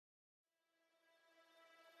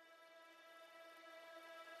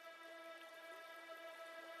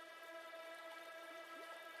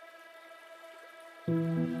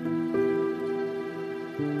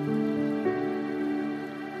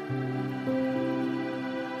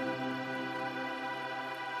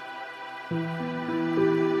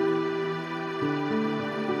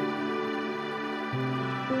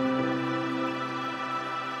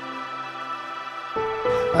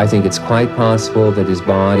I think it's quite possible that his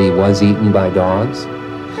body was eaten by dogs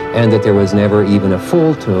and that there was never even a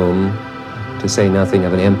full tomb, to say nothing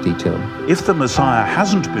of an empty tomb. If the Messiah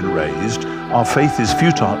hasn't been raised, our faith is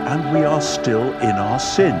futile and we are still in our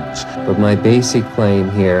sins. But my basic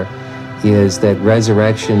claim here is that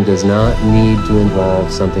resurrection does not need to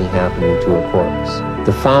involve something happening to a corpse.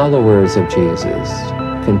 The followers of Jesus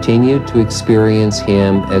continued to experience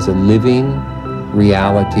him as a living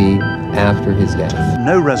reality after his death.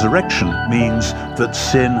 No resurrection means that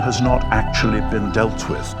sin has not actually been dealt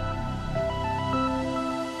with.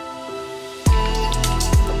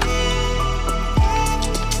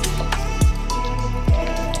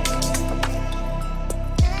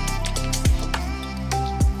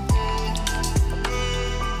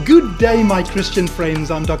 Good day, my Christian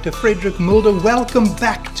friends. I'm Dr. Frederick Mulder. Welcome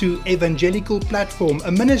back to Evangelical Platform,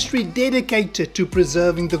 a ministry dedicated to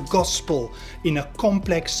preserving the gospel in a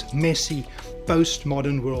complex, messy,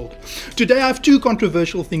 postmodern world. Today I have two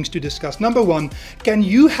controversial things to discuss. Number one, can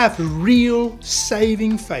you have real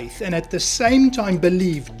saving faith and at the same time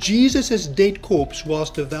believe Jesus' dead corpse was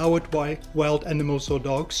devoured by wild animals or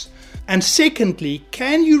dogs? And secondly,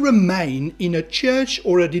 can you remain in a church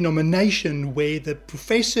or a denomination where the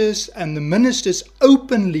professors and the ministers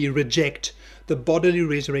openly reject the bodily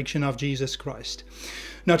resurrection of Jesus Christ?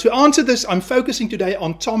 Now, to answer this, I'm focusing today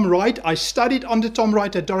on Tom Wright. I studied under Tom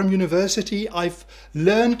Wright at Durham University. I've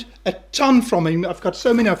learned a ton from him. I've got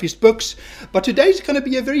so many of his books. But today's going to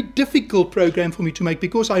be a very difficult program for me to make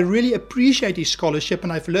because I really appreciate his scholarship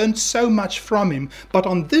and I've learned so much from him. But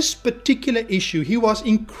on this particular issue, he was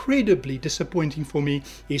incredibly disappointing for me.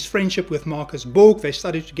 His friendship with Marcus Borg, they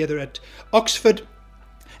studied together at Oxford.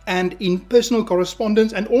 And in personal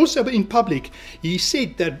correspondence and also in public, he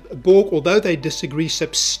said that Borg, although they disagree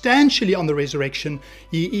substantially on the resurrection,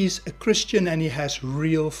 he is a Christian and he has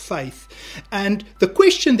real faith. And the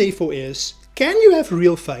question therefore is, can you have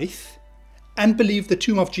real faith and believe the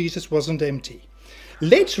tomb of Jesus wasn't empty?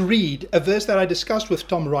 Let's read a verse that I discussed with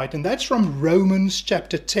Tom Wright, and that's from Romans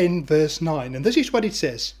chapter 10, verse 9. And this is what it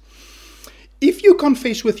says. If you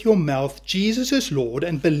confess with your mouth Jesus is Lord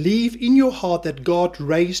and believe in your heart that God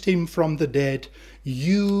raised him from the dead,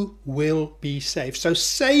 you will be saved. So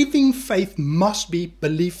saving faith must be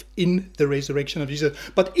belief in the resurrection of Jesus.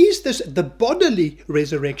 But is this the bodily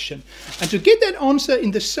resurrection? And to get that answer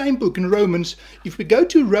in the same book in Romans, if we go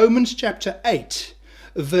to Romans chapter 8,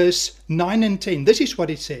 verse 9 and 10, this is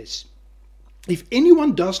what it says. If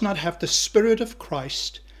anyone does not have the Spirit of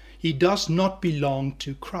Christ, he does not belong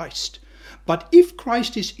to Christ. But if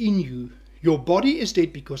Christ is in you, your body is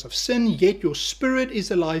dead because of sin, yet your spirit is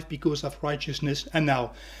alive because of righteousness.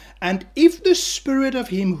 And if the Spirit of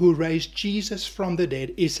him who raised Jesus from the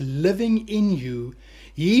dead is living in you,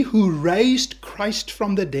 he who raised Christ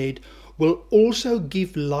from the dead will also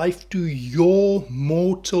give life to your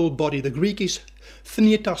mortal body. The Greek is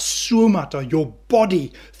thnetasomata, your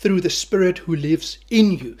body, through the Spirit who lives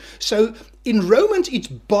in you. So in Romans, it's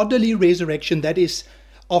bodily resurrection that is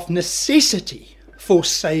of necessity for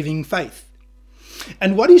saving faith.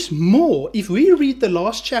 And what is more, if we read the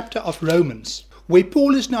last chapter of Romans, where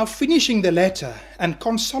Paul is now finishing the letter and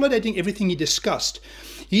consolidating everything he discussed,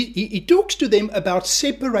 he talks to them about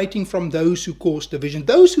separating from those who cause division,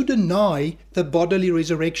 those who deny the bodily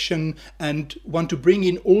resurrection and want to bring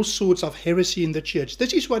in all sorts of heresy in the church.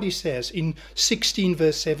 This is what he says in 16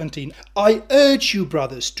 verse 17. I urge you,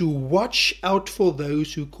 brothers, to watch out for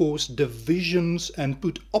those who cause divisions and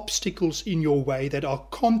put obstacles in your way that are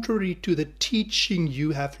contrary to the teaching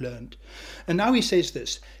you have learned. And now he says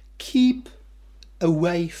this, keep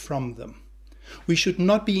away from them. We should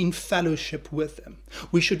not be in fellowship with them.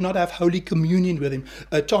 We should not have Holy Communion with him.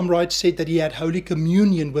 Tom Wright said that he had Holy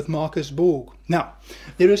Communion with Marcus Borg. Now,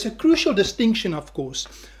 there is a crucial distinction, of course.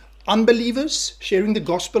 Unbelievers sharing the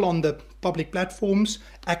gospel on the public platforms,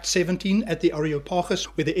 Acts 17 at the Areopagus,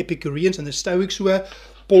 where the Epicureans and the Stoics were.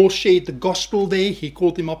 Paul shared the gospel there. He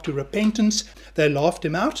called them up to repentance. They laughed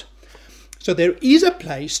him out. So there is a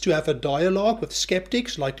place to have a dialogue with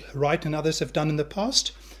skeptics like Wright and others have done in the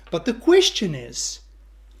past. But the question is,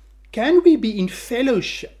 can we be in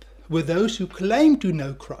fellowship with those who claim to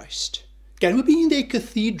know Christ? Can we be in their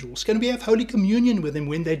cathedrals? Can we have Holy Communion with them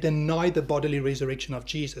when they deny the bodily resurrection of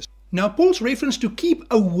Jesus? Now, Paul's reference to keep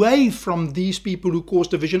away from these people who cause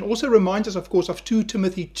division also reminds us, of course, of 2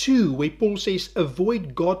 Timothy 2, where Paul says,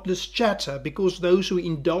 avoid godless chatter, because those who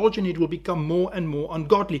indulge in it will become more and more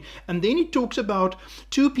ungodly. And then he talks about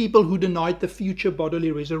 2 people who denied the future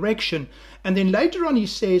bodily resurrection. And then later on he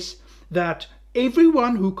says that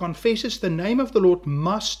everyone who confesses the name of the Lord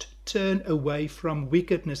must turn away from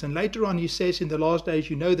wickedness. And later on he says, in the last days,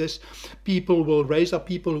 you know this, people will raise up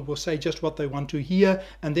people who will say just what they want to hear.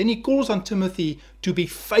 And then he calls on Timothy to be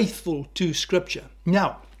faithful to Scripture.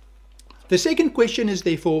 Now, the second question is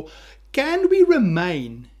therefore, can we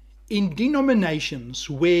remain in denominations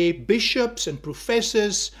where bishops and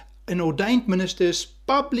professors and ordained ministers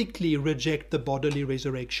publicly reject the bodily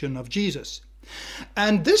resurrection of Jesus?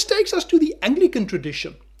 And this takes us to the Anglican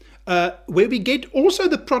tradition, where we get also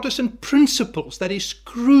the Protestant principles that is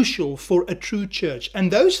crucial for a true church.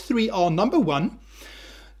 And those 3 are, number 1,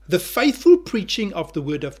 the faithful preaching of the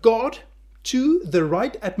Word of God, 2, the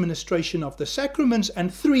right administration of the sacraments,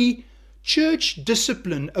 and 3, church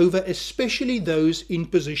discipline over especially those in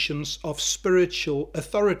positions of spiritual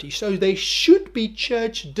authority. So there should be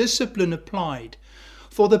church discipline applied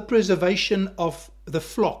for the preservation of the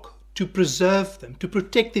flock, to preserve them, to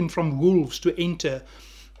protect them from wolves to enter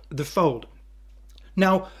the fold.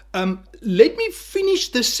 Now, let me finish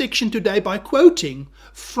this section today by quoting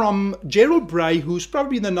from Gerald Bray, who's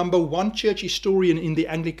probably the number 1 church historian in the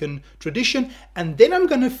Anglican tradition, and then I'm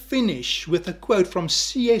going to finish with a quote from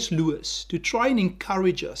C.S. Lewis to try and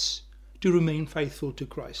encourage us to remain faithful to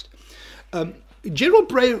Christ. Gerald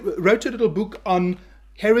Bray wrote a little book on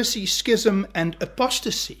heresy, schism, and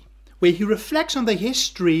apostasy, where he reflects on the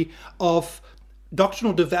history of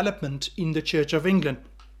doctrinal development in the Church of England.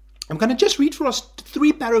 I'm going to just read for us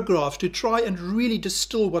 3 paragraphs to try and really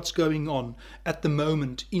distill what's going on at the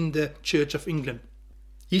moment in the Church of England.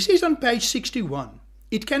 He says on page 61,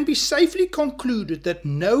 it can be safely concluded that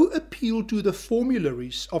no appeal to the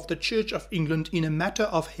formularies of the Church of England in a matter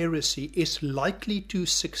of heresy is likely to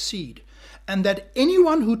succeed, and that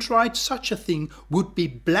anyone who tried such a thing would be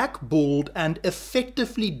blackballed and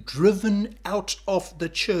effectively driven out of the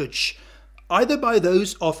Church, either by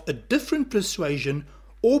those of a different persuasion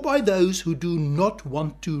or by those who do not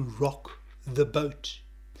want to rock the boat.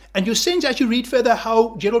 And you sense as you read further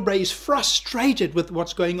how Gerald Bray is frustrated with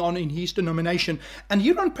what's going on in his denomination. And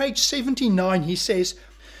here on page 79 he says,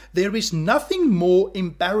 there is nothing more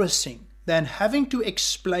embarrassing than having to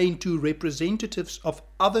explain to representatives of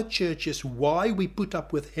other churches why we put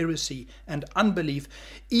up with heresy and unbelief,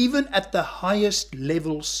 even at the highest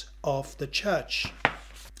levels of the church.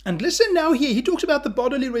 And listen now here, he talks about the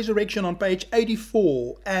bodily resurrection on page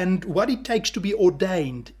 84 and what it takes to be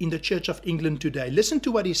ordained in the Church of England today. Listen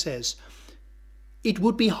to what he says. It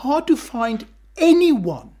would be hard to find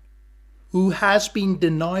anyone who has been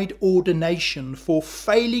denied ordination for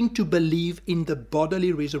failing to believe in the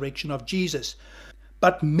bodily resurrection of Jesus.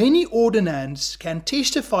 But many ordinands can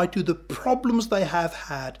testify to the problems they have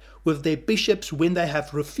had with their bishops when they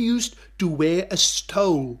have refused to wear a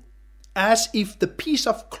stole, as if the piece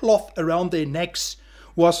of cloth around their necks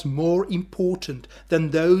was more important than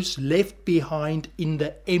those left behind in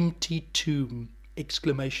the empty tomb!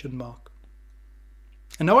 Exclamation mark.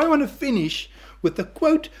 And now I want to finish with a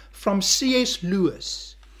quote from C.S.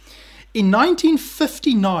 Lewis. In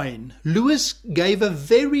 1959, Lewis gave a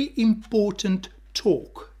very important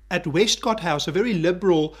talk at Westcott House, a very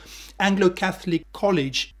liberal Anglo-Catholic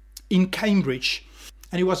college in Cambridge.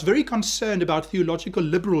 And he was very concerned about theological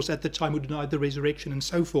liberals at the time who denied the resurrection and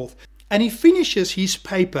so forth. And he finishes his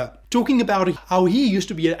paper talking about how he used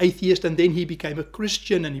to be an atheist and then he became a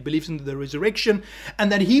Christian and he believes in the resurrection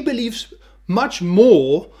and that he believes much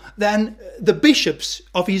more than the bishops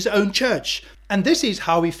of his own church. And this is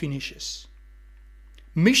how he finishes.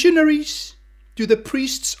 Missionaries to the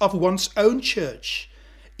priests of one's own church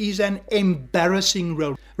is an embarrassing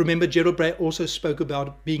role. Remember, Gerald Bray also spoke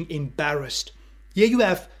about being embarrassed. Here you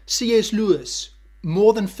have C.S. Lewis,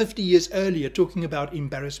 more than 50 years earlier, talking about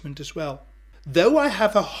embarrassment as well. Though I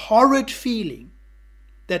have a horrid feeling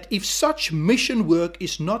that if such mission work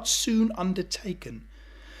is not soon undertaken,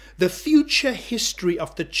 the future history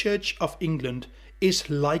of the Church of England is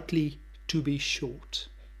likely to be short.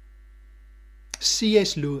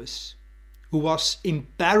 C.S. Lewis, who was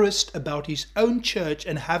embarrassed about his own church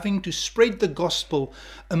and having to spread the gospel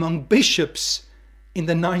among bishops in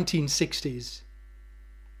the 1960s.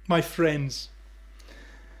 My friends,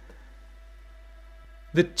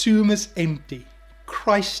 the tomb is empty.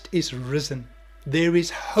 Christ is risen. There is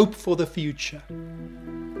hope for the future.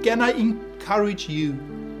 Can I encourage you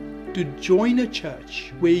to join a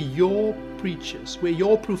church where your preachers, where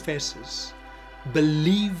your professors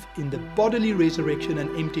believe in the bodily resurrection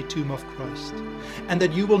and empty tomb of Christ, and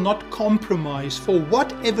that you will not compromise for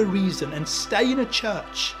whatever reason and stay in a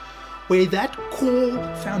church where that core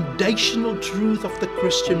foundational truth of the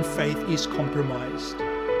Christian faith is compromised.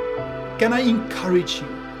 Can I encourage you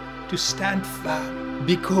to stand firm?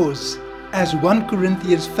 Because as 1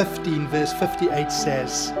 Corinthians 15 verse 58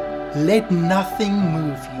 says, let nothing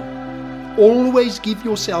move you. Always give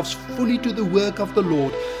yourselves fully to the work of the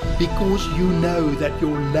Lord, because you know that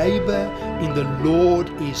your labor in the Lord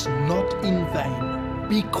is not in vain,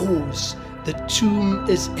 because the tomb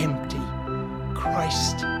is empty.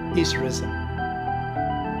 Christ is risen.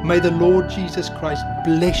 May the Lord Jesus Christ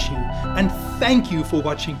bless you, and thank you for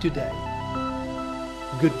watching today.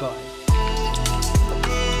 Goodbye.